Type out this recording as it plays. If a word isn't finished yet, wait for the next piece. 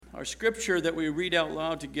Our scripture that we read out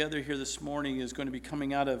loud together here this morning is going to be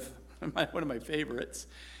coming out of one of my favorites,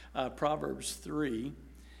 Proverbs 3.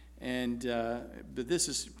 But this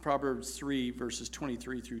is Proverbs 3, verses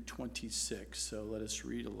 23 through 26. So let us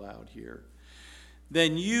read aloud here.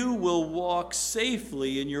 Then you will walk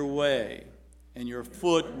safely in your way, and your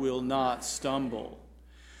foot will not stumble.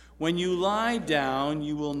 When you lie down,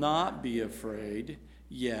 you will not be afraid.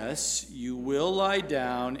 Yes, you will lie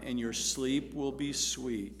down, and your sleep will be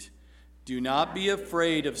sweet. Do not be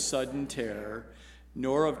afraid of sudden terror,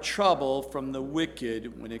 nor of trouble from the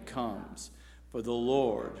wicked when it comes. For the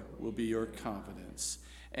Lord will be your confidence,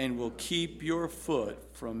 and will keep your foot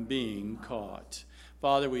from being caught.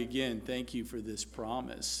 Father, we again thank you for this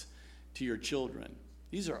promise to your children.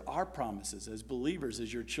 These are our promises as believers,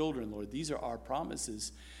 as your children, Lord. These are our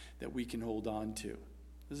promises that we can hold on to.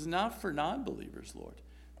 This is not for non-believers, Lord.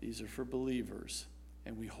 These are for believers.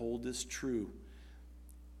 And we hold this true.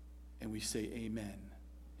 And we say amen,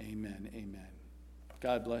 amen, amen.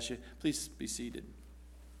 God bless you. Please be seated.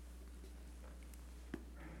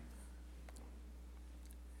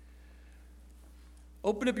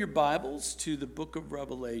 Open up your Bibles to the book of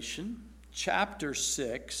Revelation, chapter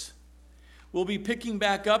 6. We'll be picking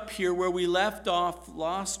back up here where we left off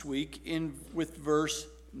last week with verse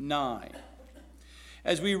 9.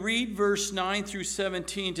 As we read verse 9 through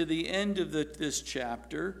 17 to the end of this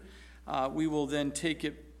chapter, we will then take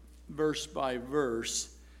it verse by verse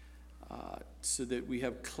so that we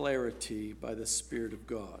have clarity by the Spirit of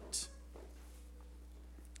God.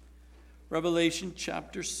 Revelation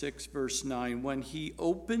chapter 6, verse 9, when he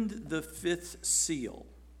opened the fifth seal,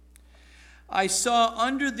 I saw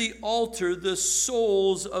under the altar the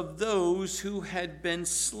souls of those who had been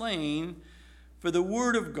slain for the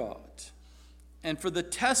word of God and for the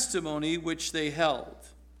testimony which they held.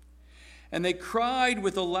 And they cried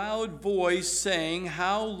with a loud voice, saying,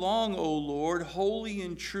 How long, O Lord, holy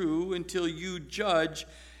and true, until you judge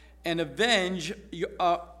and avenge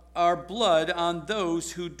our blood on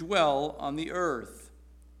those who dwell on the earth?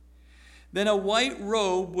 Then a white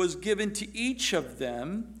robe was given to each of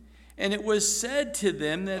them, and it was said to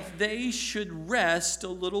them that they should rest a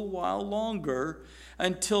little while longer,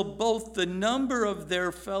 until both the number of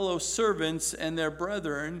their fellow servants and their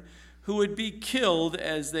brethren who would be killed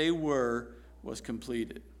as they were was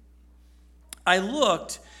completed. I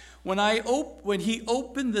looked when he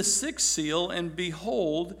opened the sixth seal, and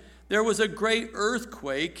behold, there was a great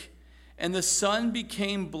earthquake, and the sun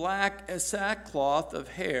became black as sackcloth of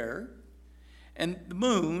hair, and the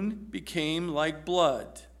moon became like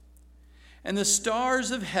blood. And the stars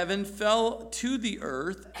of heaven fell to the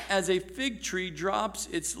earth as a fig tree drops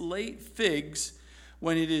its late figs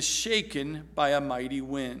when it is shaken by a mighty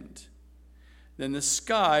wind. Then the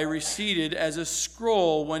sky receded as a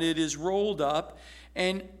scroll when it is rolled up,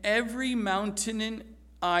 and every mountain and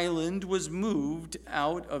island was moved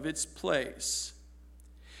out of its place.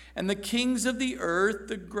 And the kings of the earth,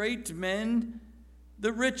 the great men,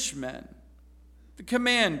 the rich men, the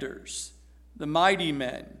commanders, the mighty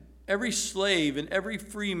men, every slave and every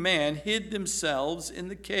free man hid themselves in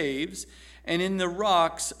the caves and in the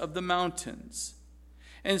rocks of the mountains,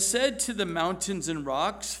 and said to the mountains and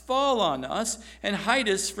rocks, Fall on us and hide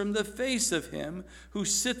us from the face of him who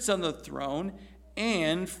sits on the throne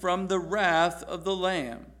and from the wrath of the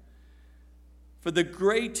Lamb. For the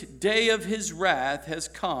great day of his wrath has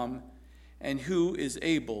come, and who is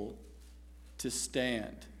able to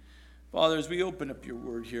stand? Father, as we open up your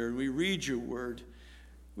word here and we read your word,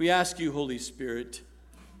 we ask you, Holy Spirit,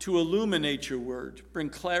 to illuminate your word, bring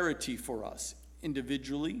clarity for us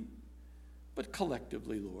individually, but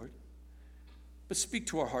collectively, Lord. But speak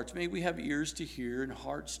to our hearts. May we have ears to hear and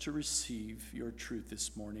hearts to receive your truth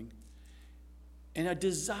this morning, and a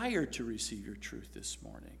desire to receive your truth this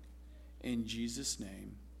morning. In Jesus'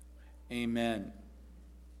 name, amen.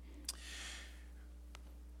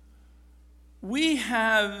 We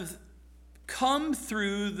have come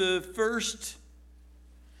through the first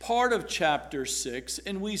part of chapter 6,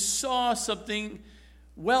 and we saw something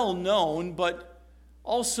well known, but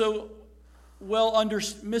also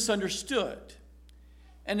misunderstood.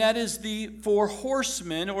 And that is the four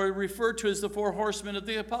horsemen, or referred to as the four horsemen of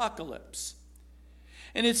the apocalypse.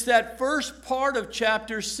 And it's that first part of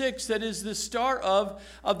chapter 6 that is the start of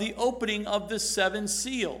the opening of the seven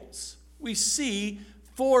seals. We see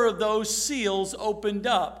four of those seals opened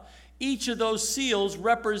up, each of those seals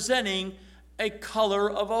representing a color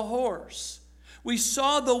of a horse. We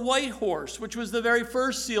saw the white horse, which was the very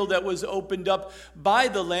first seal that was opened up by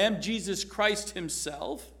the Lamb, Jesus Christ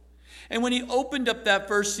himself. And when he opened up that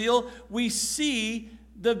first seal, we see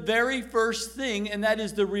the very first thing, and that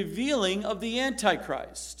is the revealing of the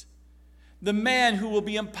Antichrist. The man who will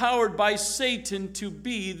be empowered by Satan to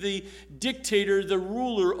be the dictator, the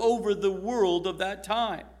ruler over the world of that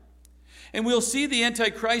time. And we'll see the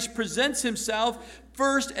Antichrist presents himself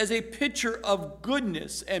first as a picture of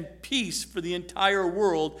goodness and peace for the entire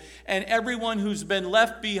world. And everyone who's been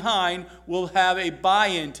left behind will have a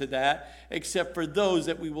buy-in to that, except for those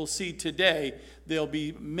that we will see today. There'll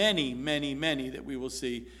be many, many, many that we will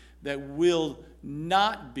see that will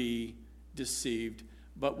not be deceived,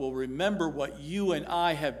 but will remember what you and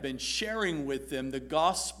I have been sharing with them, the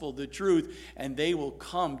gospel, the truth, and they will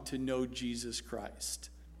come to know Jesus Christ.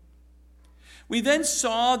 We then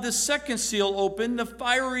saw the second seal open, the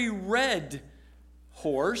fiery red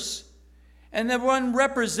horse, and the one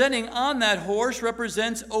representing on that horse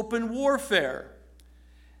represents open warfare.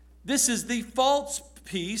 This is the false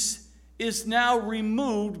peace is now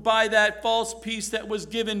removed by that false peace that was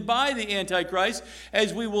given by the Antichrist.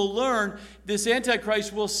 As we will learn, this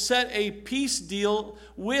Antichrist will set a peace deal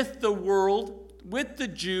with the world, with the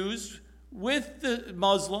Jews, with the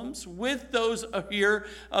Muslims, with those here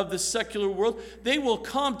of the secular world. They will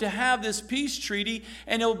come to have this peace treaty,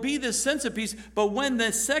 and it'll be this sense of peace. But when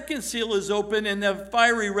the second seal is open and the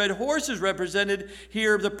fiery red horse is represented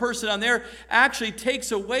here, the person on there actually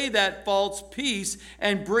takes away that false peace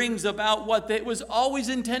and brings about what it was always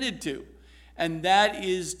intended to. And that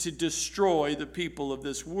is to destroy the people of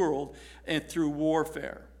this world and through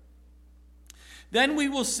warfare. Then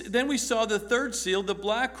we saw the third seal, the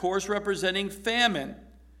black horse, representing famine,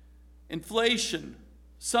 inflation,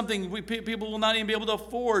 something people will not even be able to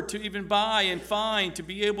afford to even buy and find, to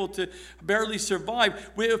be able to barely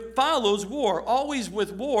survive. It follows war. Always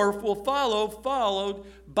with war will followed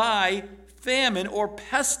by famine or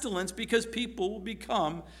pestilence, because people will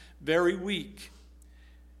become very weak.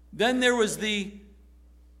 Then there was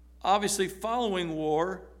obviously following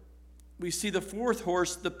war, we see the fourth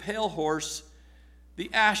horse, the pale horse, the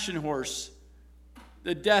ashen horse,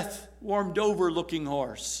 the death warmed over looking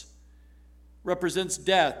horse, represents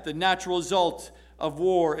death, the natural result of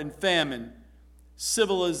war and famine,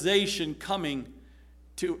 civilization coming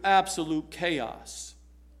to absolute chaos.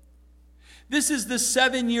 This is the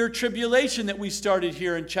 7-year tribulation that we started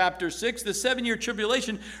here in chapter 6. The 7-year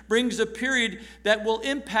tribulation brings a period that will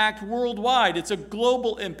impact worldwide. It's a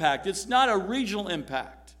global impact. It's not a regional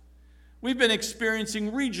impact. We've been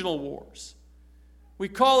experiencing regional wars. We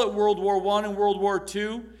call it World War I and World War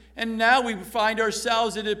II, and now we find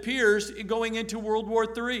ourselves, it appears, going into World War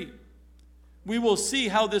III. We will see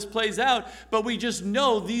how this plays out, but we just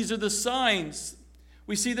know these are the signs.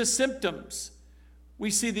 We see the symptoms. We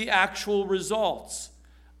see the actual results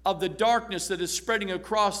of the darkness that is spreading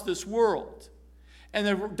across this world. And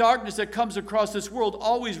the darkness that comes across this world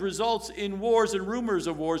always results in wars and rumors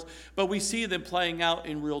of wars, but we see them playing out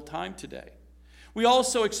in real time today. We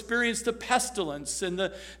also experience the pestilence and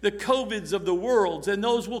the COVIDs of the world, and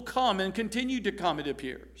those will come and continue to come, it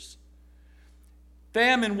appears.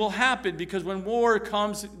 Famine will happen because when war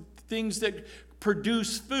comes, things that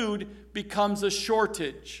produce food becomes a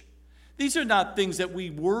shortage. These are not things that we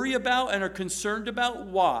worry about and are concerned about.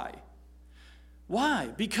 Why? Why?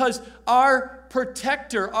 Because our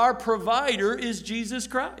protector, our provider is Jesus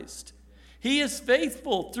Christ. He is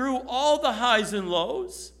faithful through all the highs and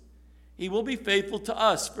lows. He will be faithful to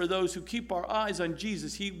us. For those who keep our eyes on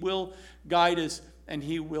Jesus, He will guide us and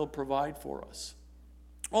He will provide for us.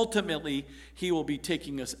 Ultimately, He will be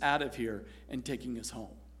taking us out of here and taking us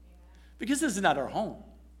home. Because this is not our home.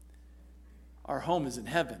 Our home is in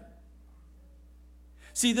heaven.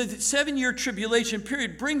 See, the 7-year tribulation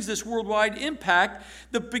period brings this worldwide impact.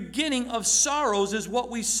 The beginning of sorrows is what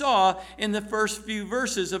we saw in the first few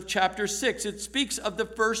verses of chapter 6. It speaks of the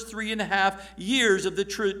first 3.5 years of the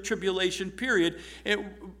tribulation period. It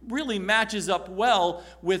really matches up well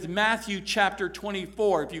with Matthew chapter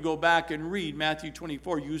 24. If you go back and read Matthew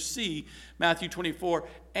 24, you see Matthew 24,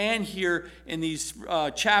 and here in these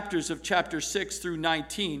chapters of chapter 6 through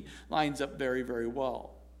 19 lines up very, very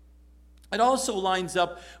well. It also lines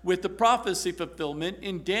up with the prophecy fulfillment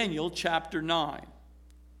in Daniel chapter 9.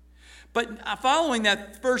 But following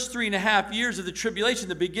that first 3.5 years of the tribulation,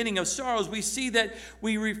 the beginning of sorrows, we see that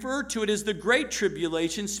we refer to it as the Great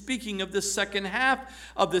Tribulation. Speaking of the second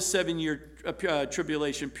half of the 7-year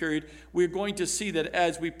tribulation period, we're going to see that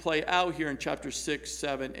as we play out here in chapter 6,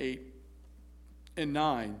 7, 8, and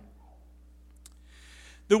 9.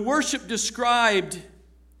 The worship described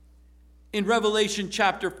in Revelation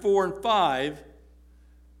chapter 4 and 5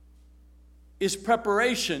 is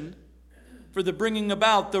preparation for the bringing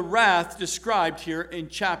about the wrath described here in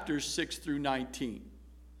chapters 6 through 19.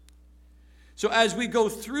 So as we go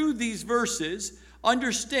through these verses,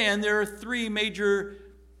 understand there are three major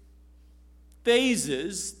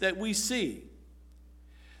phases that we see.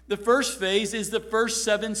 The first phase is the first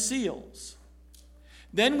 7 seals.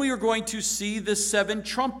 Then we are going to see the 7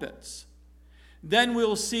 trumpets. Then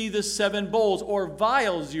we'll see the 7 bowls, or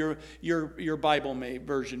vials, your Bible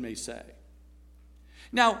version may say.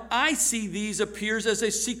 Now, I see these appears as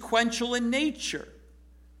a sequential in nature.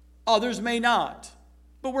 Others may not.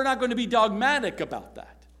 But we're not going to be dogmatic about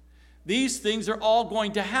that. These things are all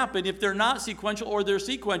going to happen. If they're not sequential or they're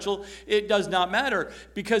sequential, it does not matter.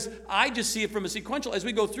 Because I just see it from a sequential. As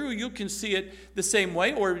we go through, you can see it the same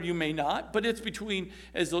way, or you may not. But it's between,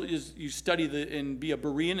 as you study and be a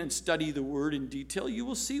Berean and study the word in detail, you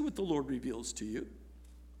will see what the Lord reveals to you.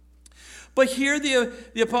 But here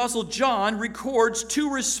the Apostle John records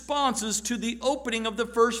 2 responses to the opening of the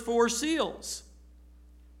first 4 seals.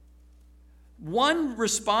 One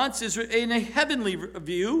response is in a heavenly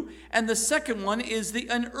view, and the second one is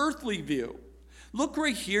an earthly view. Look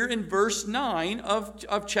right here in verse 9 of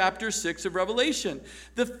chapter 6 of Revelation.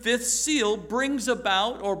 The 5th seal brings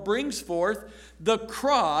about, or brings forth, the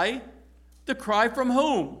cry from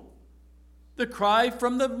whom? The cry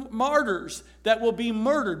from the martyrs that will be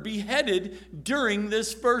murdered, beheaded during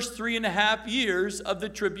this first 3.5 years of the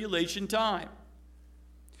tribulation time.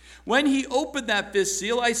 When he opened that 5th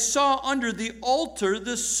seal, I saw under the altar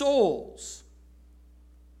the souls.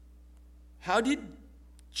 How did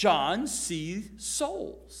John see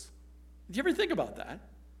souls? Did you ever think about that?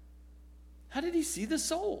 How did he see the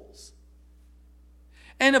souls?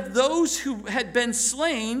 And of those who had been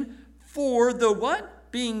slain for the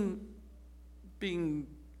what? Being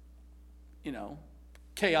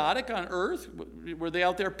chaotic on earth? Were they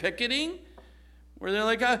out there picketing? Where they're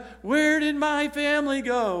like, where did my family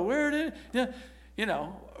go? Were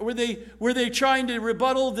they trying to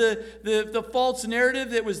rebuttal the false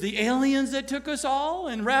narrative that was the aliens that took us all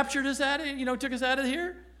and raptured us took us out of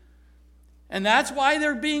here? And that's why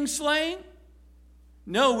they're being slain?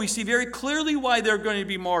 No, we see very clearly why they're going to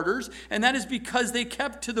be martyrs, and that is because they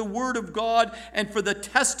kept to the word of God and for the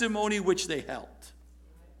testimony which they held.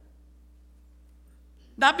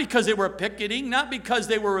 Not because they were picketing, not because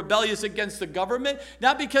they were rebellious against the government,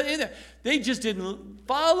 not because they just didn't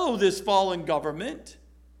follow this fallen government,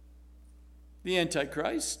 the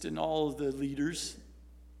Antichrist and all of the leaders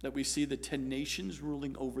that we see, the 10 nations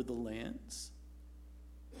ruling over the lands.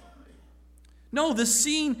 No, the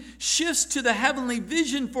scene shifts to the heavenly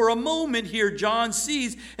vision for a moment here. John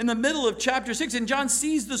sees in the middle of chapter 6, and John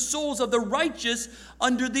sees the souls of the righteous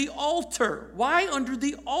under the altar. Why under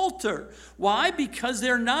the altar? Why? Because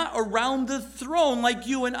they're not around the throne like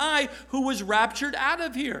you and I, who was raptured out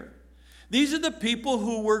of here. These are the people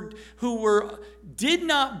who did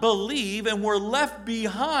not believe and were left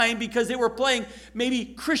behind because they were playing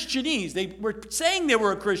maybe Christianese. They were saying they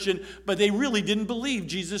were a Christian, but they really didn't believe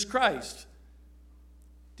Jesus Christ.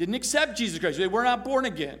 Didn't accept Jesus Christ. They were not born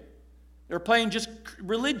again. They were playing just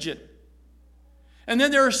religion. And then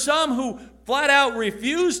there are some who flat out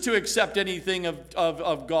refused to accept anything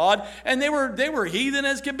of God, and they were heathen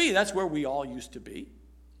as can be. That's where we all used to be.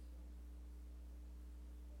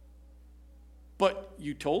 But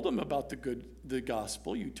you told them about the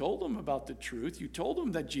gospel. You told them about the truth. You told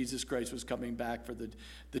them that Jesus Christ was coming back for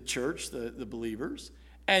the church, the believers.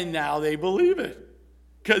 And now they believe it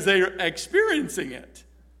because they're experiencing it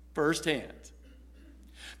firsthand.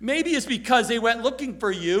 Maybe it's because they went looking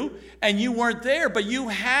for you and you weren't there, but you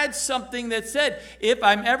had something that said, if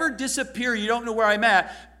I'm ever disappear, you don't know where I'm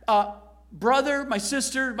at, brother, my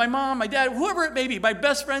sister, my mom, my dad, whoever it may be, my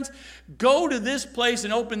best friends, go to this place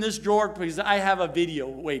and open this drawer because I have a video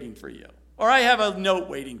waiting for you. Or I have a note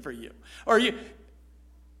waiting for you.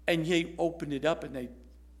 And you opened it up, and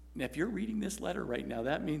if you're reading this letter right now,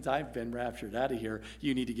 that means I've been raptured out of here.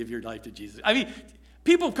 You need to give your life to Jesus. I mean,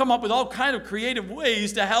 people have come up with all kind of creative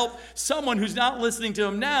ways to help someone who's not listening to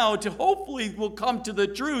them now to hopefully will come to the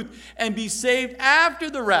truth and be saved after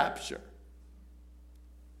the rapture.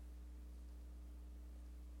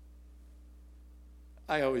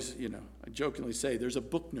 I always, I jokingly say there's a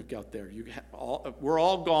book nook out there. We're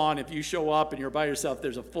all gone. If you show up and you're by yourself,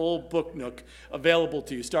 there's a full book nook available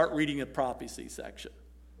to you. Start reading the prophecy section.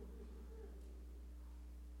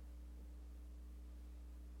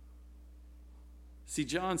 See,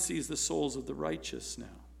 John sees the souls of the righteous now.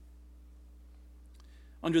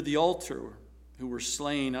 Under the altar, who were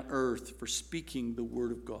slain on earth for speaking the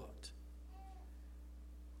word of God.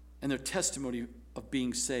 And their testimony of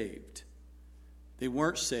being saved. They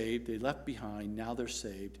weren't saved, they left behind, now they're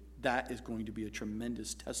saved. That is going to be a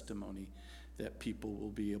tremendous testimony that people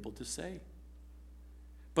will be able to say.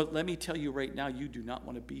 But let me tell you right now, you do not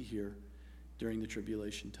want to be here during the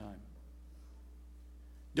tribulation time.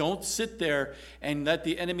 Don't sit there and let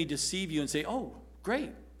the enemy deceive you and say, oh,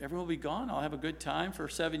 great, everyone will be gone. I'll have a good time for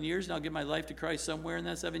 7 years, and I'll give my life to Christ somewhere in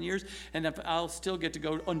that 7 years, and I'll still get to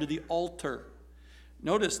go under the altar.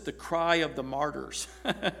 Notice the cry of the martyrs.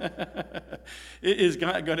 It is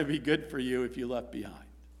not going to be good for you if you left behind.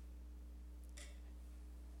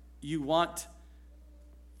 You want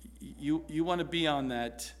to be on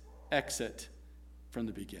that exit from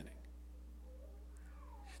the beginning.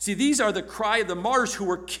 See, these are the cry of the martyrs who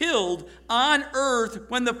were killed on earth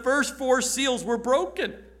when the first 4 seals were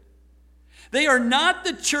broken. They are not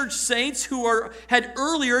the church saints who had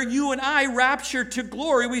earlier, you and I, raptured to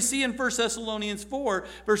glory. We see in 1 Thessalonians 4,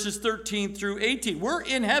 verses 13 through 18. We're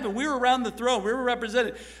in heaven. We were around the throne. We were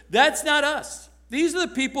represented. That's not us. These are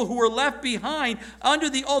the people who were left behind under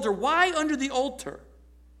the altar. Why under the altar?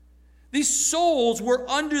 These souls were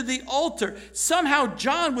under the altar. Somehow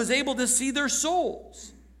John was able to see their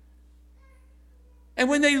souls. And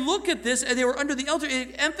when they look at this and they were under the altar,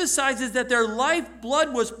 it emphasizes that their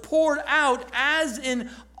lifeblood was poured out as an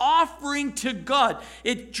offering to God.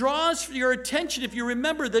 It draws your attention, if you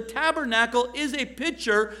remember, the tabernacle is a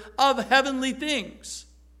picture of heavenly things.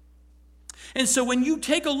 And so when you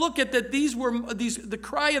take a look at that, the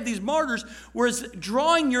cry of these martyrs was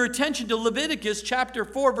drawing your attention to Leviticus chapter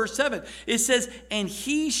 4, verse 7. It says, and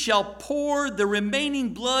he shall pour the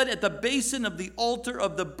remaining blood at the basin of the altar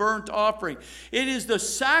of the burnt offering. It is the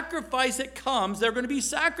sacrifice that comes. They're going to be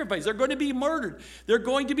sacrificed. They're going to be murdered. They're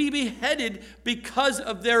going to be beheaded because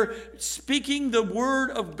of their speaking the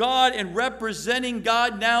word of God and representing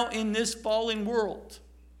God now in this fallen world.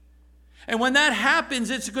 And when that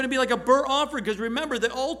happens, it's going to be like a burnt offering. Because remember,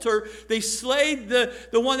 the altar, they slayed the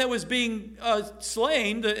one that was being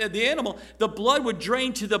slain, the animal. The blood would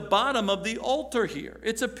drain to the bottom of the altar here.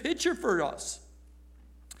 It's a picture for us.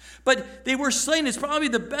 But they were slain. It's probably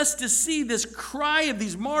the best to see this cry of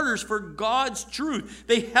these martyrs for God's truth.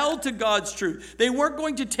 They held to God's truth. They weren't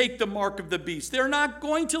going to take the mark of the beast. They're not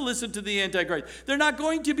going to listen to the Antichrist. They're not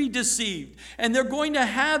going to be deceived. And they're going to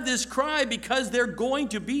have this cry because they're going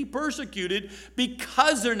to be persecuted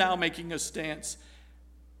because they're now making a stance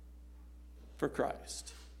for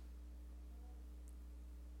Christ.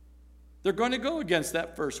 They're going to go against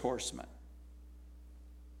that first horseman.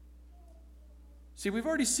 See, we've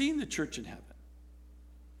already seen the church in heaven.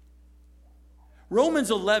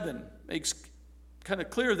 Romans 11 makes kind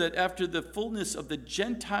of clear that after the fullness of the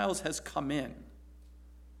Gentiles has come in,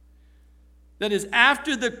 that is,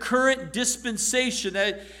 after the current dispensation,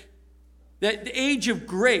 that the age of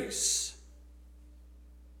grace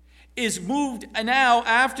is moved now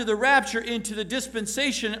after the rapture into the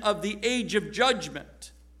dispensation of the age of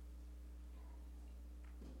judgment.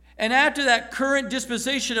 And after that current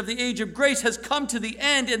dispensation of the age of grace has come to the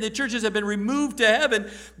end and the churches have been removed to heaven,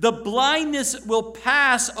 the blindness will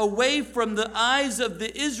pass away from the eyes of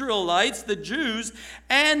the Israelites, the Jews,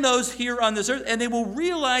 and those here on this earth, and they will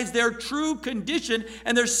realize their true condition,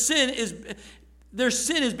 and their sin is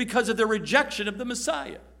because of their rejection of the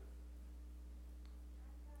Messiah.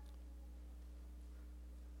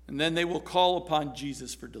 And then they will call upon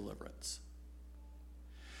Jesus for deliverance.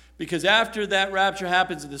 Because after that rapture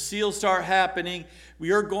happens and the seals start happening,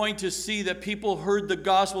 we are going to see that people heard the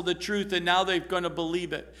gospel, the truth, and now they're going to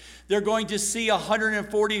believe it. They're going to see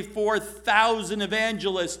 144,000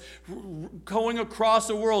 evangelists going across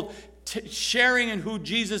the world, sharing in who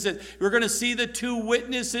Jesus is. We're going to see the 2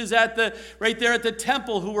 witnesses right there at the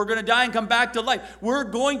temple who are going to die and come back to life. We're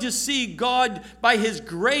going to see God, by his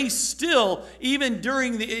grace still, even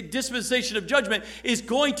during the dispensation of judgment, is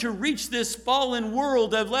going to reach this fallen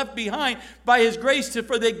world that left behind by his grace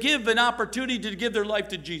for they give an opportunity to give their life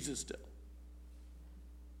to Jesus still.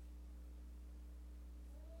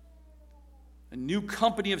 A new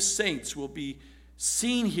company of saints will be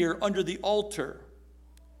seen here under the altar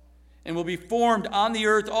and will be formed on the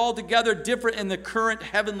earth altogether different in the current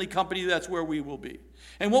heavenly company. That's where we will be.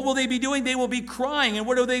 And what will they be doing? They will be crying. And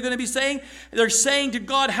what are they going to be saying? They're saying to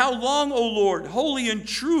God, how long, O Lord, holy and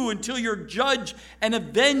true, until you judge and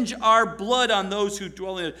avenge our blood on those who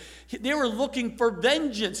dwell in it? They were looking for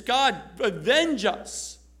vengeance. God, avenge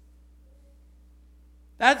us.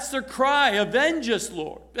 That's their cry. Avenge us,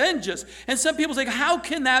 Lord. Avenge us. And some people say, how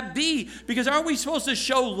can that be? Because aren't we supposed to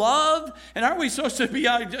show love? And aren't we supposed to be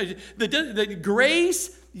the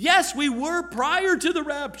grace? Yes, we were prior to the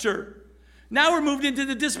rapture. Now we're moved into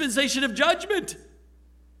the dispensation of judgment.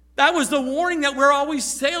 That was the warning that we're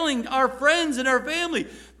always telling our friends and our family.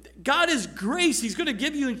 God is grace. He's going to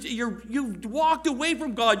give you, you walked away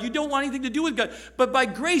from God. You don't want anything to do with God. But by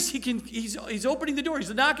grace, he's opening the door.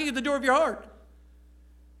 He's knocking at the door of your heart.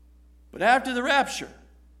 But after the rapture,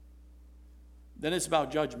 then it's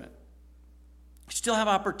about judgment. You still have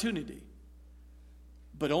opportunity,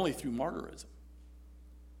 but only through martyrism.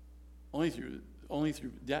 Only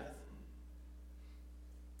through death.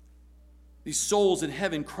 These souls in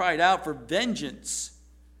heaven cried out for vengeance,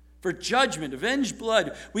 for judgment, avenged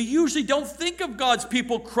blood. We usually don't think of God's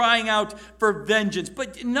people crying out for vengeance.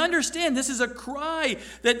 But understand, this is a cry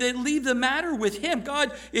that they leave the matter with him.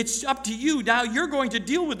 God, it's up to you. Now you're going to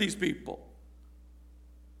deal with these people.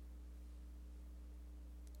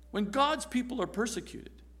 When God's people are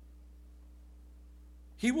persecuted,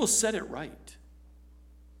 he will set it right.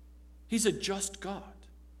 He's a just God.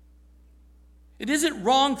 It isn't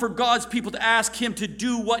wrong for God's people to ask him to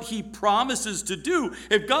do what he promises to do.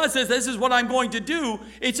 If God says, this is what I'm going to do,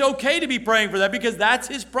 it's okay to be praying for that because that's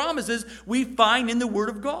his promises we find in the Word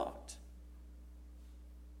of God.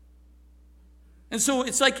 And so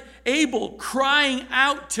it's like Abel crying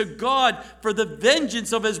out to God for the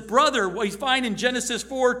vengeance of his brother. What we find in Genesis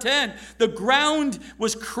 4:10, the ground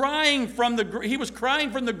was crying from the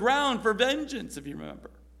ground for vengeance, if you remember.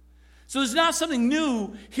 So there's not something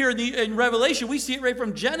new here in Revelation. We see it right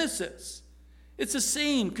from Genesis. It's the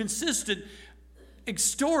same consistent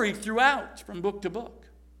story throughout, from book to book.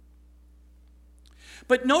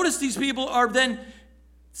 But notice these people are then,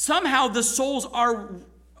 somehow the souls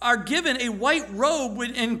are given a white robe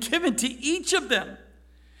and given to each of them.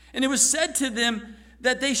 And it was said to them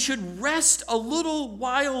that they should rest a little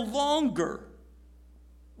while longer.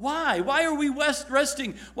 Why? Why are we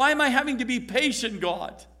resting? Why am I having to be patient,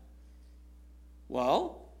 God?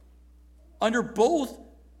 Well, under both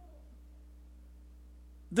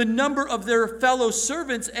the number of their fellow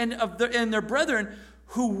servants and their brethren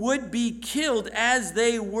who would be killed as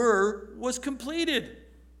they were was completed.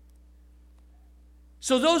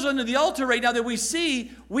 So those under the altar right now that we see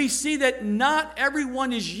that not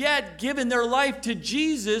everyone is yet given their life to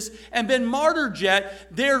Jesus and been martyred yet.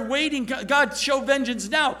 They're waiting. God, show vengeance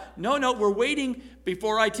now. No, we're waiting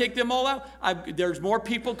before I take them all out. There's more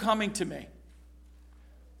people coming to me.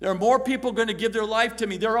 There are more people going to give their life to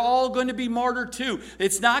me. They're all going to be martyred too.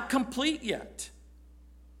 It's not complete yet.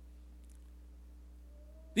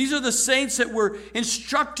 These are the saints that were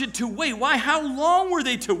instructed to wait. Why? How long were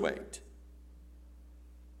they to wait?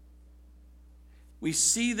 We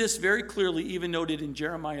see this very clearly, even noted in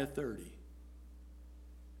Jeremiah 30.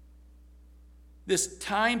 This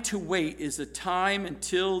time to wait is the time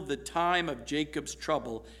until the time of Jacob's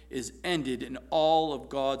trouble is ended and all of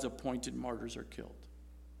God's appointed martyrs are killed.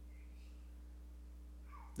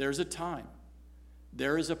 There's a time,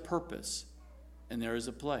 there is a purpose, and there is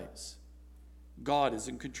a place. God is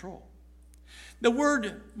in control. The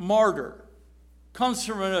word martyr comes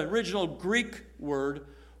from an original Greek word,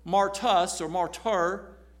 martus or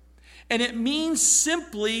martyr, and it means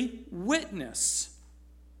simply witness.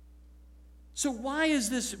 So why is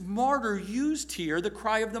this martyr used here, the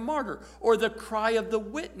cry of the martyr, or the cry of the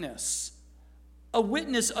witness? A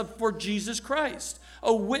witness for Jesus Christ.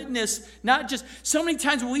 A witness, not just, so many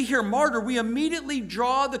times when we hear martyr, we immediately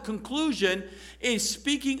draw the conclusion is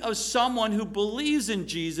speaking of someone who believes in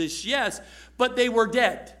Jesus, yes, but they were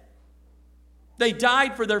dead. They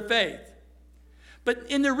died for their faith. But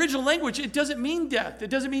in the original language, it doesn't mean death. It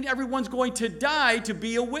doesn't mean everyone's going to die to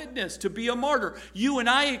be a witness, to be a martyr. You and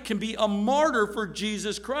I can be a martyr for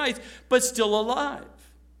Jesus Christ, but still alive.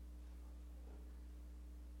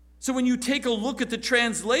 So when you take a look at the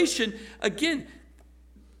translation, again,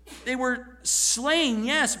 they were slain,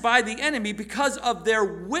 yes, by the enemy because of their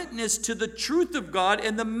witness to the truth of God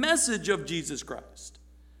and the message of Jesus Christ.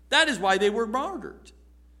 That is why they were martyred.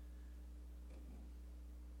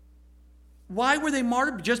 Why were they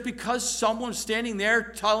martyred? Just because someone was standing there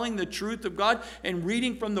telling the truth of God and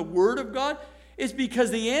reading from the Word of God? It's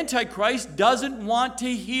because the Antichrist doesn't want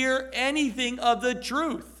to hear anything of the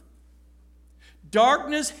truth.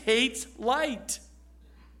 Darkness hates light.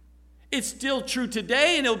 It's still true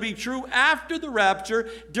today, and it'll be true after the rapture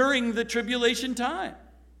during the tribulation time.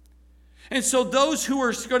 And so those who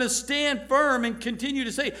are going to stand firm and continue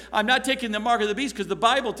to say, I'm not taking the mark of the beast because the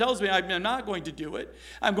Bible tells me I'm not going to do it.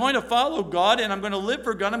 I'm going to follow God, and I'm going to live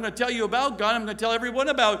for God. I'm going to tell you about God. I'm going to tell everyone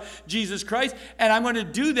about Jesus Christ, and I'm going to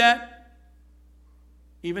do that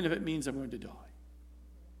even if it means I'm going to die.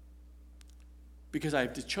 Because I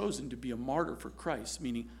have chosen to be a martyr for Christ,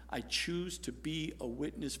 meaning I choose to be a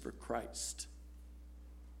witness for Christ.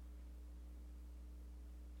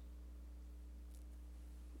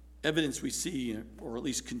 evidence we see, or at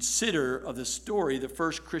least consider, of the story, the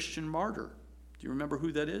first Christian martyr. Do you remember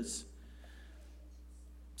who that is?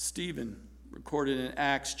 Stephen, recorded in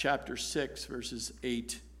Acts chapter 6, verses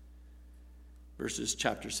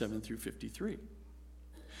chapter 7 through 53.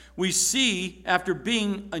 We see, after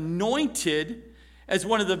being anointed as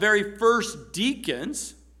one of the very first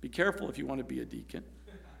deacons, be careful if you want to be a deacon.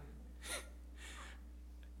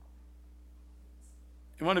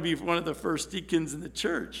 You want to be one of the first deacons in the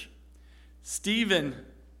church. Stephen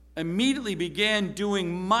immediately began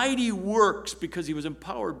doing mighty works because he was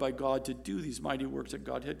empowered by God to do these mighty works that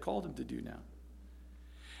God had called him to do now.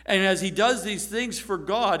 And as he does these things for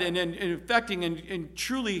God and affecting and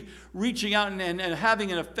truly reaching out and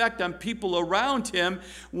having an effect on people around him,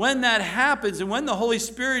 when that happens and when the Holy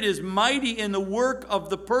Spirit is mighty in the work of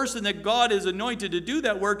the person that God is anointed to do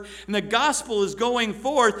that work and the gospel is going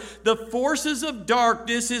forth, the forces of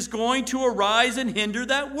darkness is going to arise and hinder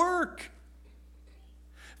that work.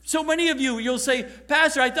 So many of you'll say,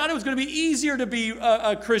 Pastor, I thought it was going to be easier to be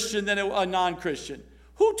a Christian than a non-Christian.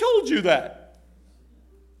 Who told you that?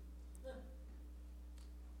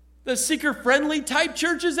 The seeker-friendly type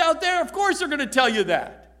churches out there, of course they're going to tell you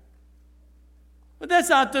that. But that's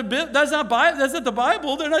not the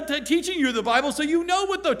Bible. They're not teaching you the Bible, so you know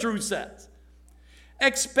what the truth says.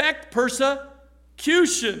 Expect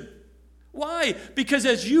persecution. Why? Because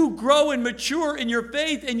as you grow and mature in your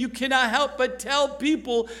faith, and you cannot help but tell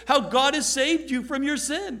people how God has saved you from your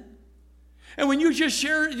sin. And when you just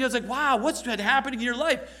share, it's like, wow, what's been happening in your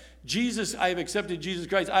life? Jesus, I have accepted Jesus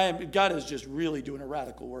Christ. God is just really doing a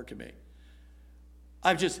radical work in me.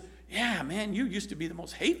 You used to be the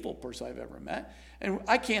most hateful person I've ever met. And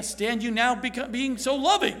I can't stand you now being so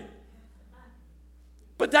loving.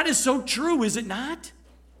 But that is so true, is it not?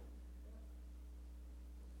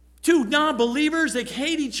 Two non-believers, they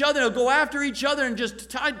hate each other, they'll go after each other and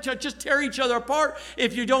just tear each other apart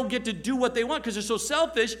if you don't get to do what they want because they're so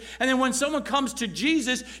selfish. And then when someone comes to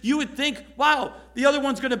Jesus, you would think, wow, the other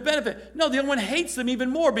one's going to benefit. No, the other one hates them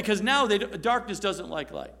even more because now darkness doesn't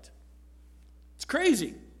like light. It's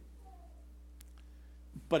crazy.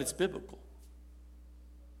 But it's biblical.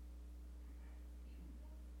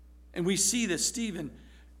 And we see that Stephen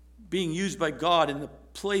being used by God in the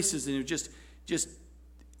places and it just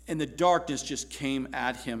and the darkness just came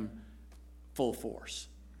at him full force.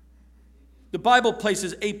 The Bible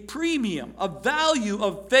places a premium, a value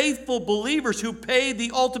of faithful believers who paid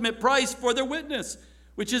the ultimate price for their witness,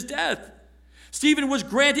 which is death. Stephen was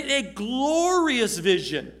granted a glorious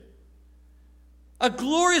vision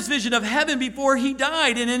of heaven before he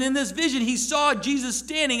died. And in this vision, he saw Jesus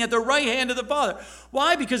standing at the right hand of the Father.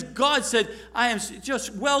 Why? Because God said, I am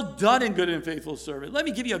just well done and good and faithful servant. Let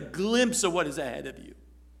me give you a glimpse of what is ahead of you.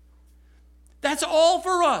 That's all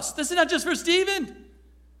for us. This is not just for Stephen.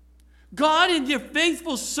 God and the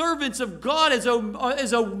faithful servants of God as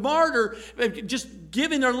a martyr, just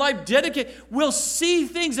giving their life dedicated, will see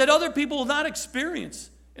things that other people will not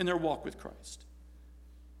experience in their walk with Christ.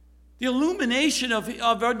 The illumination of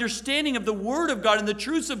understanding of the Word of God and the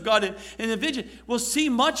truths of God and the vision will see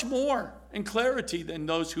much more in clarity than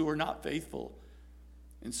those who are not faithful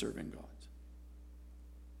in serving God.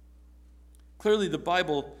 Clearly, the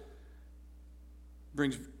Bible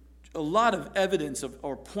brings a lot of evidence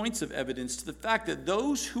or points of evidence to the fact that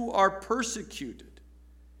those who are persecuted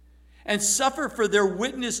and suffer for their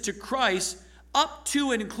witness to Christ up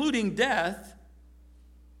to and including death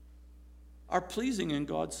are pleasing in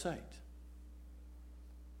God's sight.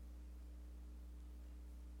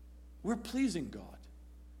 We're pleasing God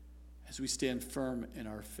as we stand firm in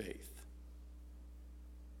our faith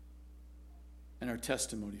and our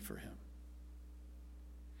testimony for Him.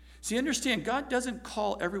 See, understand, God doesn't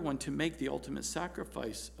call everyone to make the ultimate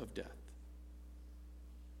sacrifice of death.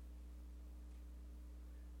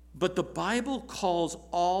 But the Bible calls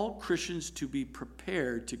all Christians to be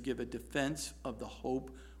prepared to give a defense of the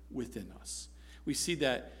hope within us. We see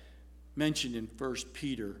that mentioned in 1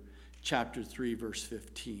 Peter chapter 3, verse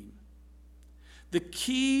 15. The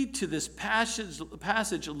key to this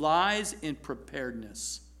passage lies in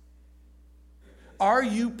preparedness. Are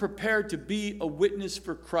you prepared to be a witness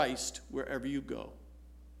for Christ wherever you go?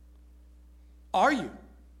 Are you?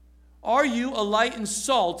 Are you a light and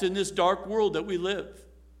salt in this dark world that we live?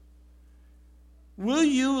 Will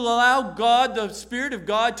you allow God, the Spirit of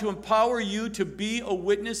God, to empower you to be a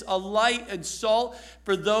witness, a light and salt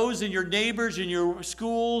for those in your neighbors, in your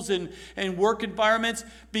schools and work environments?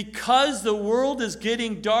 Because the world is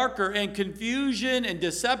getting darker and confusion and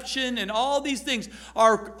deception and all these things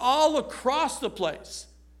are all across the place.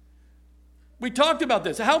 We talked about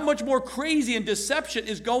this, how much more crazy and deception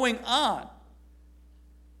is going on.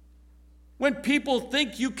 When people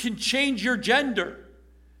think you can change your gender,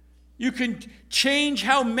 you can change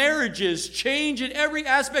how marriage is, change in every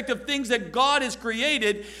aspect of things that God has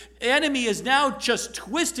created, the enemy is now just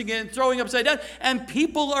twisting it and throwing it upside down, and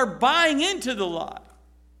people are buying into the lie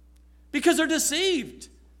because they're deceived.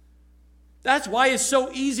 That's why it's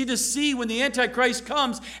so easy to see when the Antichrist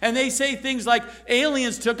comes and they say things like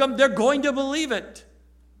aliens took them, they're going to believe it.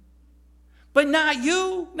 But not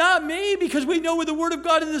you, not me, because we know where the Word of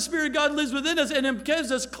God and the Spirit of God lives within us, and it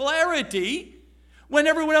gives us clarity when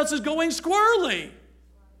everyone else is going squirrely.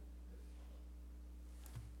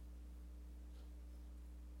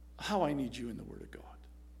 How I need you in the Word of God.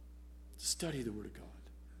 Study the Word of God.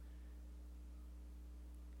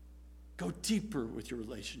 Go deeper with your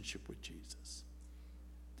relationship with Jesus.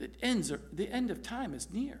 The end of time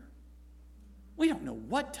is near. We don't know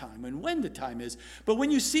what time and when the time is, but when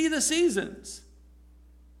you see the seasons,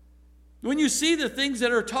 when you see the things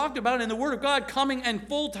that are talked about in the Word of God coming and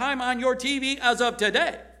full time on your TV as of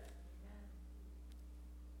today,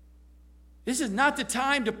 this is not the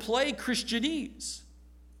time to play Christianese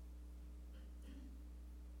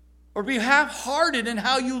or be half-hearted in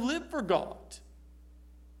how you live for God.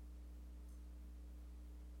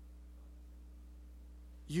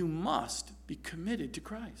 You must be committed to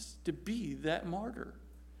Christ, to be that martyr,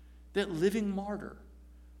 that living martyr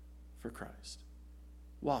for Christ.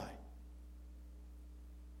 Why?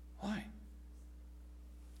 Why?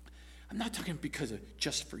 I'm not talking because of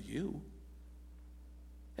just for you.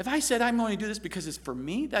 If I said I'm going to do this because it's for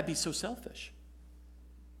me, that'd be so selfish.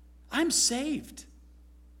 I'm saved.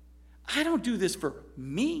 I don't do this for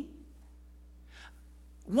me.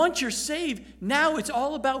 Once you're saved, now it's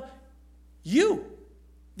all about you.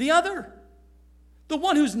 The other, the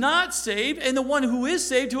one who's not saved and the one who is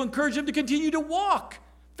saved, to encourage them to continue to walk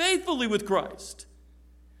faithfully with Christ.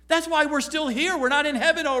 That's why we're still here. We're not in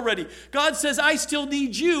heaven already. God says, I still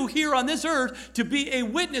need you here on this earth to be a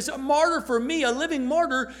witness, a martyr for me, a living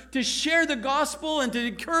martyr, to share the gospel and to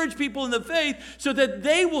encourage people in the faith so that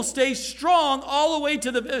they will stay strong all the way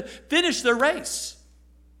to finish the race.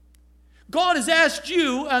 God has asked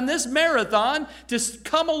you on this marathon to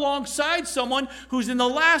come alongside someone who's in the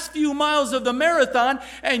last few miles of the marathon,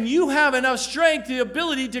 and you have enough strength, the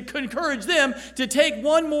ability to encourage them to take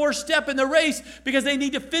one more step in the race because they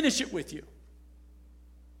need to finish it with you.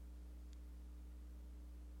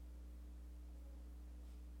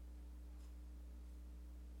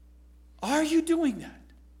 Are you doing that?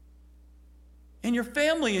 In your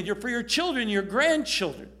family and for your children, your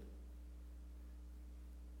grandchildren?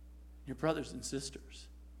 Your brothers and sisters.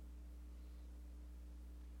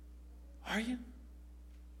 Are you?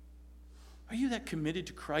 Are you that committed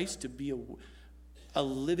to Christ to be a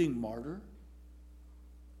living martyr?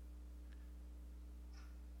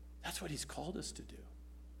 That's what He's called us to do.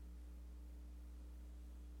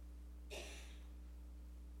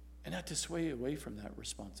 And not to sway away from that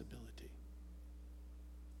responsibility.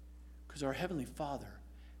 Because our Heavenly Father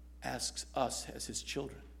asks us as His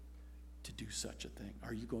children to do such a thing.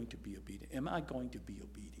 Are you going to be obedient? Am I going to be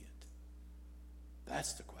obedient?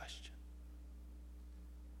 That's the question.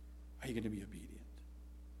 Are you going to be obedient?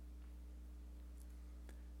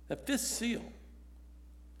 The fifth seal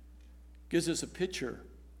gives us a picture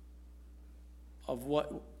of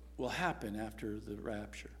what will happen after the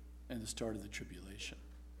rapture and the start of the tribulation.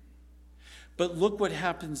 But look what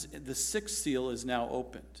happens. The sixth seal is now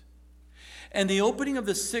opened. And the opening of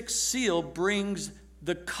the sixth seal brings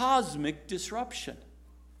the cosmic disruption.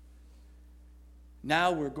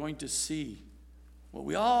 Now we're going to see what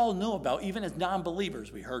we all know about, even as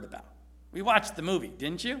non-believers we heard about. We watched the movie,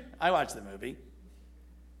 didn't you? I watched the movie.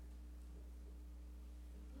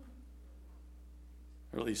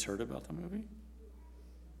 Or at least heard about the movie.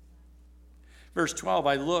 Verse 12,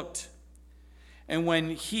 I looked, and when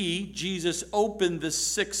He, Jesus, opened the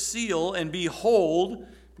sixth seal, and behold,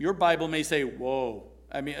 your Bible may say, whoa.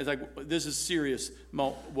 I mean, it's like, this is serious.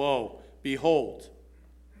 Whoa, behold.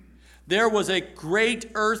 There was a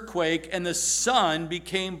great earthquake, and the sun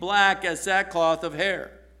became black as sackcloth of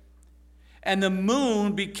hair. And the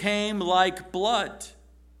moon became like blood.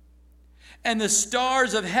 And the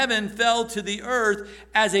stars of heaven fell to the earth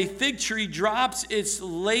as a fig tree drops its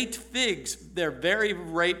late figs. They're very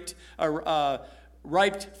ripe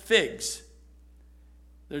figs.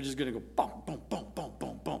 They're just going to go boom, boom, boom, boom,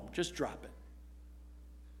 boom, boom. Just drop it.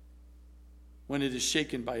 When it is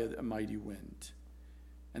shaken by a mighty wind.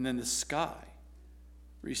 And then the sky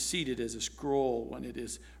receded as a scroll when it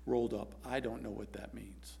is rolled up. I don't know what that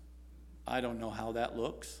means. I don't know how that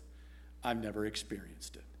looks. I've never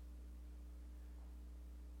experienced it.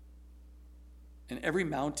 and every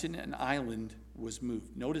mountain and island was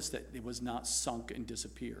moved. Notice that it was not sunk and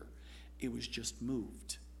disappear. It was just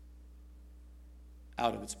moved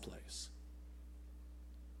out of its place.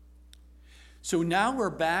 So now we're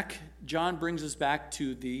back. John brings us back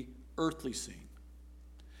to the earthly scene.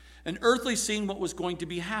 An earthly scene, what was going to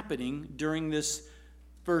be happening during this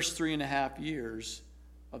first 3.5 years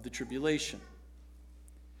of the tribulation.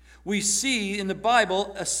 We see in the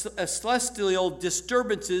Bible a celestial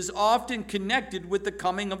disturbances often connected with the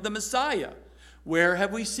coming of the Messiah. Where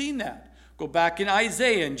have we seen that? Go back in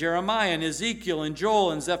Isaiah and Jeremiah and Ezekiel and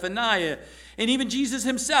Joel and Zephaniah. And even Jesus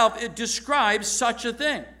himself, it describes such a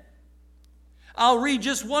thing. I'll read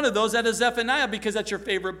just one of those out of Zephaniah because that's your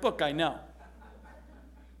favorite book, I know.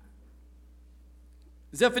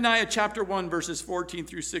 Zephaniah chapter 1, verses 14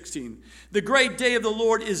 through 16. The great day of the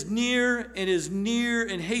Lord is near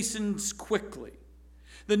and hastens quickly.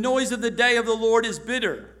 The noise of the day of the Lord is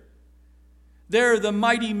bitter. There the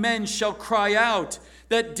mighty men shall cry out.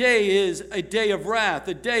 That day is a day of wrath,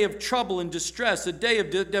 a day of trouble and distress, a day of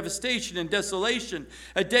devastation and desolation,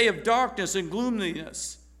 a day of darkness and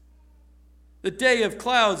gloominess, the day of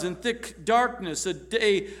clouds and thick darkness, a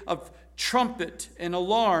day of trumpet and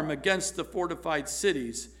alarm against the fortified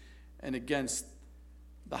cities and against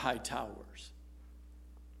the high towers.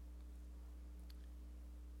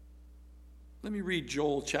 Let me read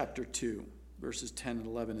Joel chapter 2, verses 10 and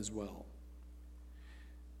 11 as well.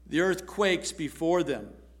 The earth quakes before them,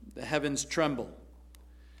 the heavens tremble,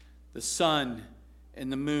 the sun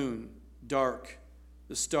and the moon dark,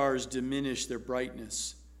 the stars diminish their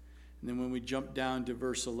brightness. And then when we jump down to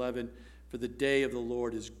verse 11, for the day of the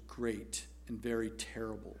Lord is great and very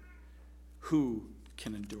terrible. Who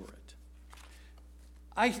can endure it?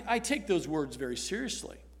 I take those words very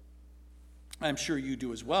seriously. I'm sure you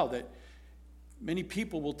do as well, that many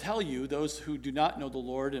people will tell you, those who do not know the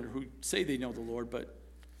Lord and who say they know the Lord, but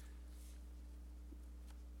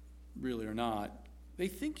really are not, they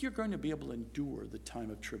think you're going to be able to endure the time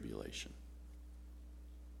of tribulation.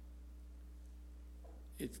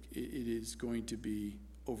 It is going to be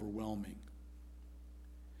overwhelming.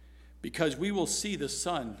 Because we will see the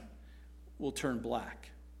sun will turn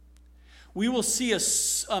black. We will see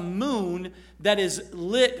a moon that is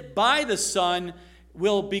lit by the sun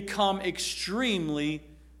will become extremely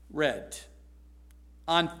red,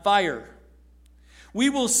 on fire. We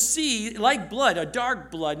will see, like blood, a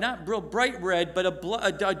dark blood, not real bright red, but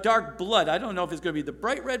a dark blood. I don't know if it's going to be the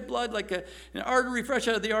bright red blood, like an artery fresh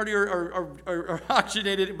out of the artery, or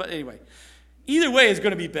oxygenated, but anyway. Either way, it's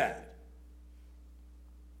going to be bad.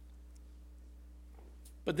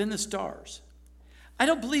 But then the stars. I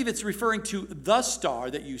don't believe it's referring to the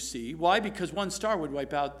star that you see. Why? Because one star would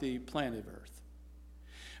wipe out the planet Earth.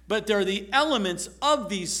 But there are the elements of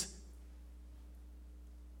these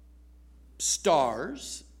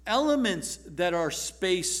stars, elements that are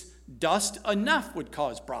space dust. Enough would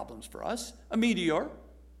cause problems for us. A meteor.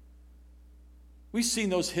 We've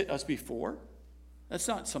seen those hit us before. That's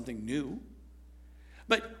not something new.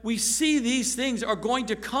 But we see these things are going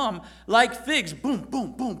to come like figs. Boom,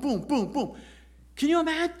 boom, boom, boom, boom, boom. Can you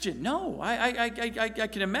imagine? No, I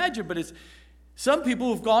can imagine, but it's some people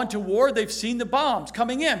who've gone to war, they've seen the bombs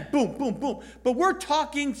coming in. Boom, boom, boom. But we're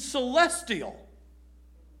talking celestial.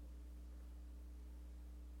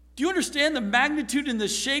 Do you understand the magnitude and the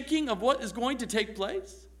shaking of what is going to take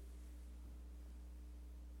place?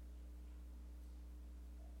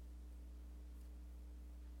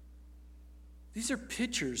 These are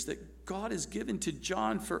pictures that God has given to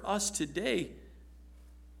John for us today.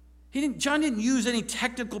 John didn't use any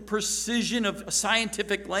technical precision of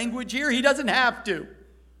scientific language here. He doesn't have to.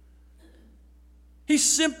 He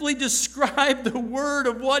simply described the word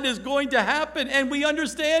of what is going to happen, and we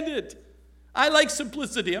understand it. I like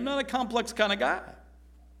simplicity. I'm not a complex kind of guy.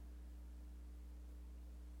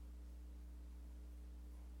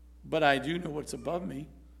 But I do know what's above me.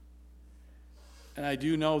 And I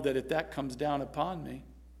do know that if that comes down upon me,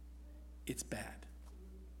 it's bad.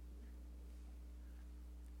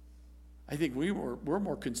 I think we're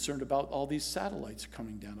more concerned about all these satellites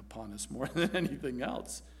coming down upon us more than anything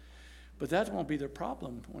else. But that won't be the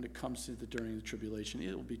problem when it comes to during the tribulation.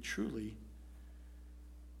 It will be truly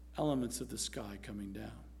elements of the sky coming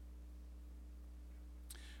down.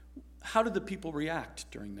 How do the people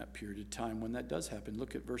react during that period of time when that does happen?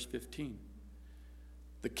 Look at verse 15.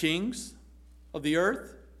 The kings of the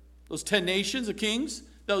earth, those 10 nations of kings,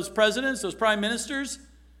 those presidents, those prime ministers,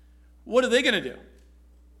 what are they going to do?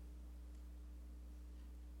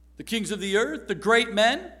 The kings of the earth, the great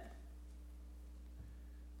men,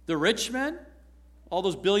 the rich men, All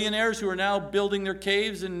those billionaires who are now building their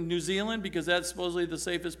caves in New Zealand because that's supposedly the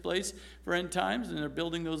safest place for end times, and they're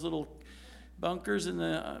building those little bunkers in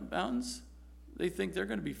the mountains. They think they're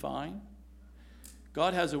going to be fine.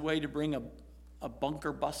 God has a way to bring a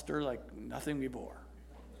bunker buster like nothing before.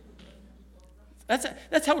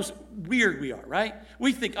 That's how weird we are, right?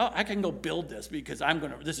 We think, oh, I can go build this because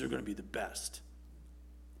this is going to be the best.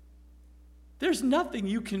 There's nothing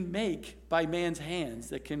you can make by man's hands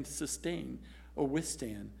that can sustain or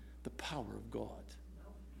withstand the power of God.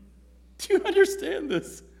 Do you understand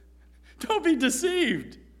this? Don't be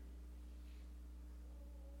deceived.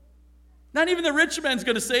 Not even the rich man's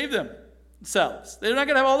going to save themselves. They're not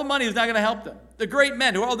going to have all the money. It's not going to help them. The great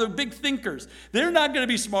men who are all the big thinkers, they're not going to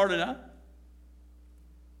be smart enough.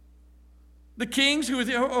 The kings who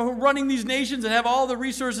are running these nations and have all the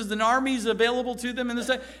resources and armies available to them in this,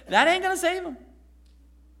 that ain't going to save them.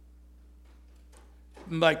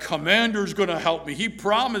 My commander's going to help me. He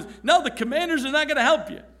promised. No, the commanders are not going to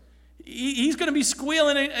help you. He's going to be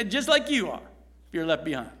squealing just like you are if you're left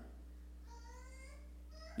behind.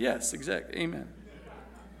 Yes, exactly. Amen.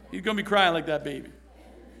 He's going to be crying like that baby.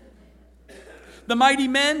 The mighty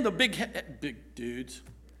men, the big dudes,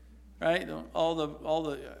 right? All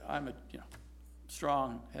the I'm a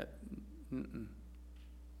strong head.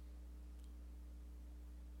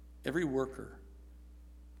 Every worker,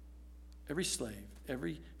 every slave,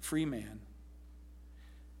 every free man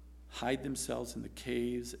hide themselves in the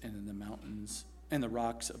caves and in the mountains and the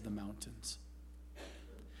rocks of the mountains.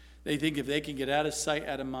 They think if they can get out of sight,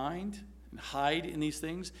 out of mind, and hide in these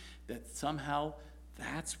things, that somehow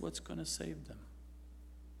that's what's going to save them.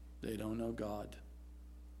 They don't know God.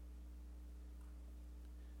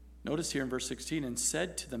 Notice here in verse 16, and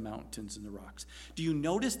said to the mountains and the rocks. Do you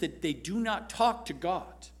notice that they do not talk to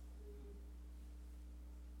God?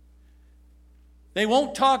 They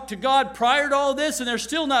won't talk to God prior to all this, and they're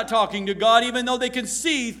still not talking to God, even though they can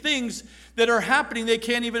see things that are happening they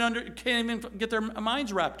can't even get their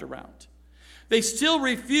minds wrapped around. They still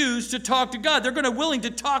refuse to talk to God. They're willing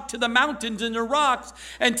to talk to the mountains and the rocks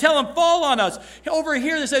and tell them, fall on us. Over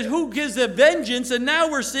here it says, who gives the vengeance? And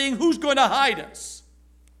now we're seeing who's going to hide us.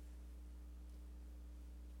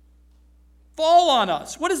 Fall on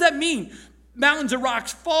us. What does that mean? Mountains and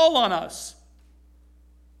rocks fall on us.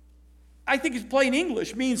 I think it's plain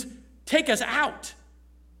English, means take us out.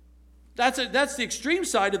 That's the extreme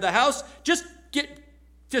side of the house. Just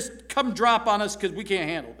come drop on us because we can't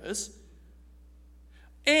handle this.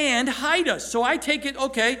 And hide us. So I take it,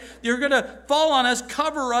 okay, you're going to fall on us,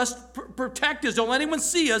 cover us, protect us. Don't let anyone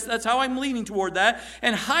see us. That's how I'm leaning toward that.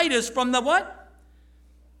 And hide us from the what?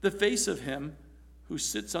 The face of him who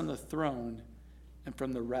sits on the throne and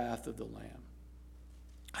from the wrath of the Lamb.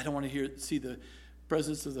 I don't want to see the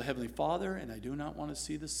presence of the Heavenly Father, and I do not want to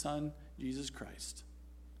see the Son, Jesus Christ.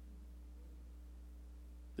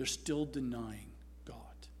 They're still denying God,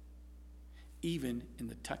 even in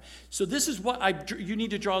the time. So this is what you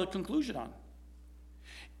need to draw the conclusion on.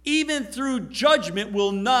 Even through judgment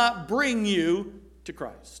will not bring you to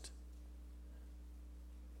Christ.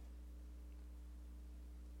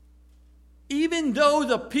 Even though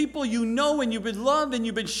the people you know and you've been loved and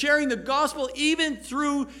you've been sharing the gospel, even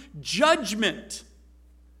through judgment,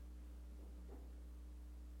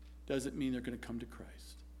 doesn't mean they're going to come to Christ.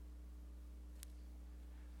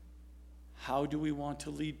 How do we want to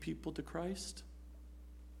lead people to Christ?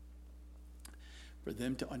 For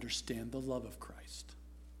them to understand the love of Christ.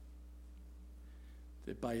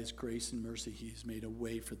 That by his grace and mercy, he has made a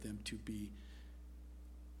way for them to be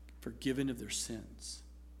forgiven of their sins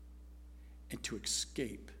and to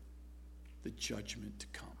escape the judgment to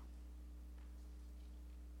come.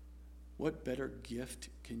 What better gift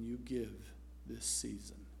can you give this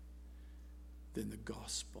season than the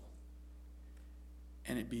gospel,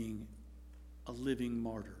 and it being a living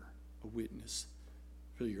martyr, a witness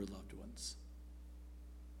for your loved ones?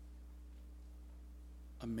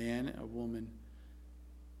 A man, a woman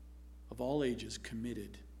of all ages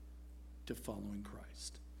committed to following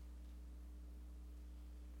Christ.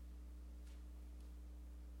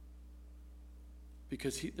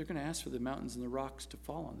 Because they're going to ask for the mountains and the rocks to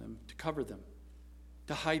fall on them, to cover them,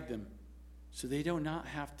 to hide them, so they do not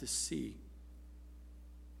have to see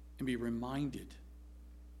and be reminded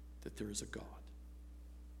that there is a God.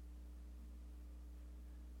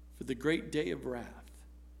 For the great day of wrath,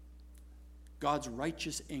 God's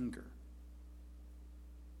righteous anger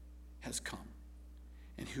has come.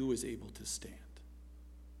 And who is able to stand?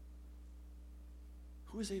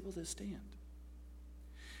 Who is able to stand?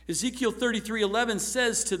 Ezekiel 33:11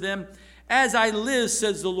 says to them, "As I live,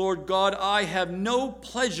 says the Lord God, I have no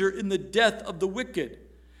pleasure in the death of the wicked,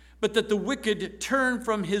 but that the wicked turn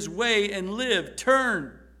from his way and live.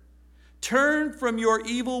 Turn from your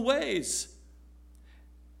evil ways.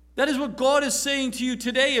 That is what God is saying to you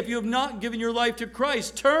today. If you have not given your life to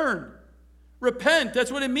Christ, turn. Repent.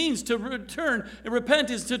 That's what it means to return. And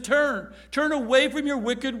repent is to turn. Turn away from your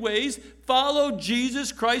wicked ways. Follow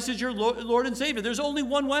Jesus Christ as your Lord and Savior. There's only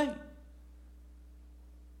one way.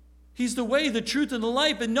 He's the way, the truth, and the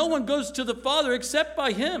life, and no one goes to the Father except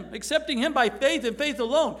by Him, accepting Him by faith and faith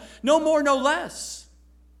alone. No more, no less.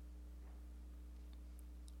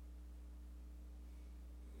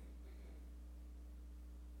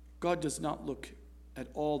 God does not look at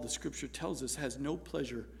all, the Scripture tells us, has no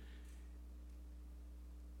pleasure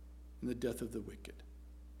in the death of the wicked.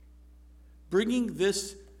 Bringing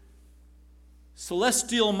this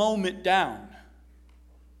celestial moment down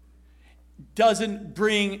doesn't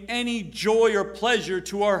bring any joy or pleasure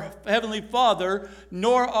to our Heavenly Father,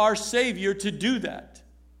 nor our Savior to do that.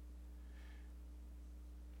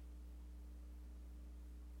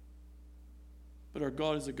 But our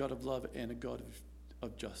God is a God of love and a God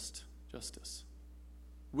of justice.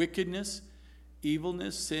 Wickedness,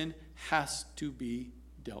 evilness, sin has to be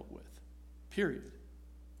dealt with. Period.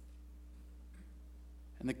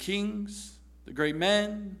 And the kings, the great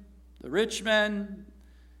men, the rich men,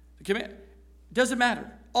 it doesn't matter.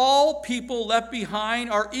 All people left behind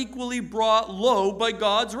are equally brought low by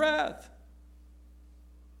God's wrath.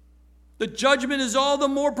 The judgment is all the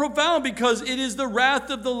more profound because it is the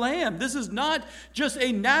wrath of the Lamb. This is not just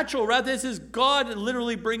a natural wrath. This is God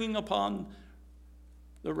literally bringing upon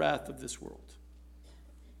the wrath of this world.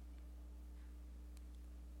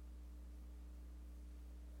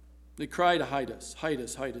 They cry to hide us, hide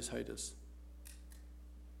us, hide us, hide us.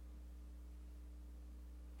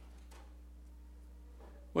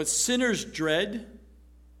 What sinners dread,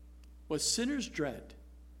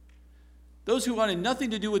 those who wanted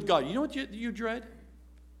nothing to do with God. You know what you dread?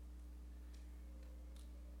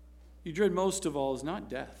 You dread most of all is not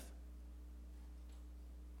death,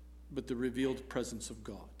 but the revealed presence of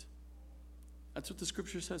God. That's what the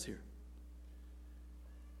Scripture says here.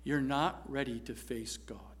 You're not ready to face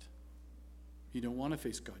God. You don't want to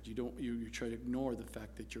face God. You try to ignore the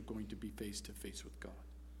fact that you're going to be face to face with God.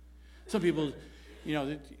 Some people,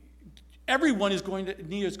 everyone is going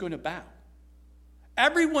to bow.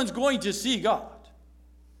 Everyone's going to see God.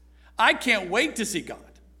 I can't wait to see God.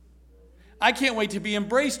 I can't wait to be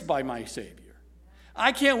embraced by my Savior.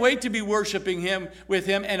 I can't wait to be worshiping Him with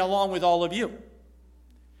Him and along with all of you.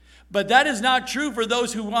 But that is not true for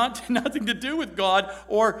those who want nothing to do with God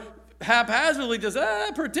or haphazardly just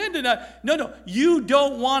pretend to not. No. You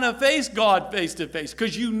don't want to face God face to face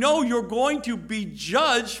because you know you're going to be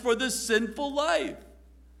judged for this sinful life.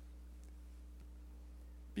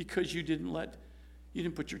 Because you didn't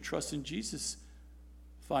put your trust in Jesus'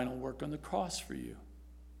 final work on the cross for you.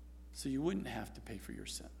 So you wouldn't have to pay for your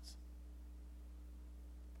sins.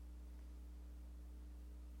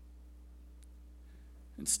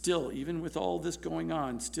 And still, even with all this going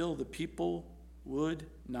on, still the people would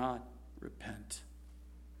not repent.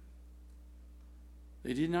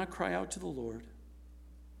 They did not cry out to the Lord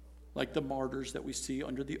like the martyrs that we see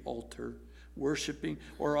under the altar worshiping,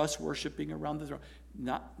 or us worshiping around the throne.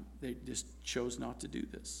 They just chose not to do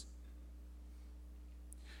this.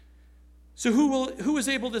 So who is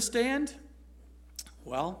able to stand?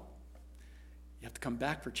 Well, you have to come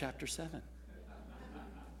back for chapter 7.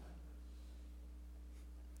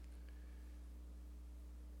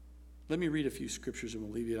 Let me read a few scriptures and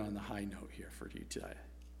we'll leave it on the high note here for you today,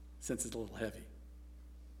 since it's a little heavy.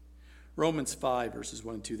 Romans 5, verses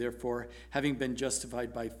 1 and 2. Therefore, having been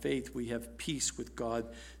justified by faith, we have peace with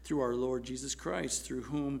God through our Lord Jesus Christ, through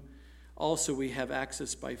whom also we have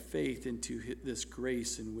access by faith into this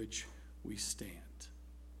grace in which we stand.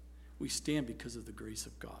 We stand because of the grace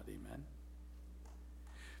of God. Amen.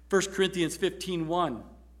 1 Corinthians 15:1.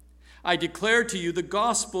 I declare to you the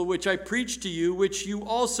gospel which I preached to you, which you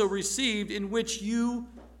also received, in which you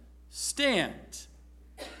stand.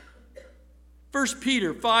 1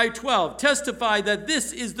 Peter 5:12, testify that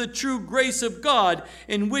this is the true grace of God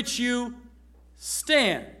in which you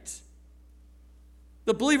stand.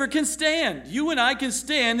 The believer can stand. You and I can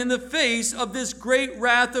stand in the face of this great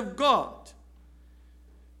wrath of God,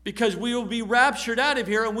 because we will be raptured out of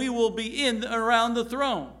here and we will be in around the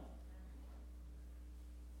throne.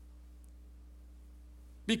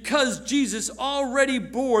 Because Jesus already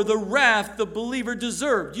bore the wrath the believer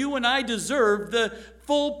deserved. You and I deserve the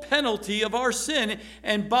full penalty of our sin,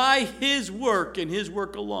 and by His work and His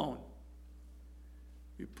work alone,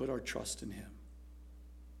 we put our trust in Him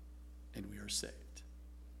and we are saved.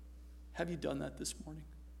 Have you done that this morning?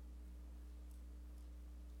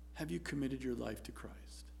 Have you committed your life to Christ?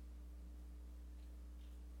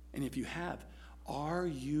 And if you have, are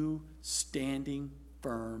you standing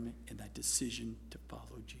firm in that decision to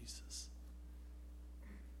follow Jesus?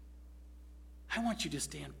 I want you to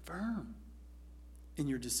stand firm in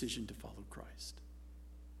your decision to follow Christ.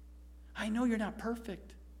 I know you're not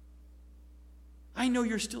perfect. I know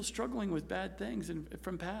you're still struggling with bad things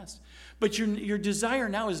from past. But your desire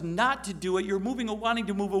now is not to do it. You're wanting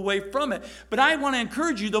to move away from it. But I want to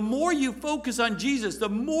encourage you, the more you focus on Jesus, the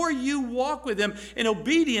more you walk with him in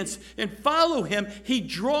obedience and follow him, he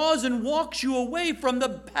draws and walks you away from the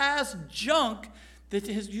past junk that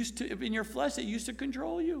has used to, in your flesh, that used to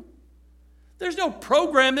control you. There's no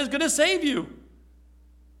program that's going to save you.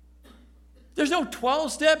 There's no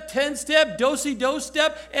 12-step, 10-step, do-si-do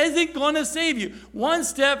step. Isn't going to save you. One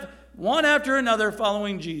step, one after another,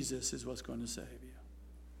 following Jesus is what's going to save you.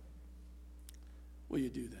 Will you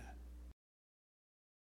do that?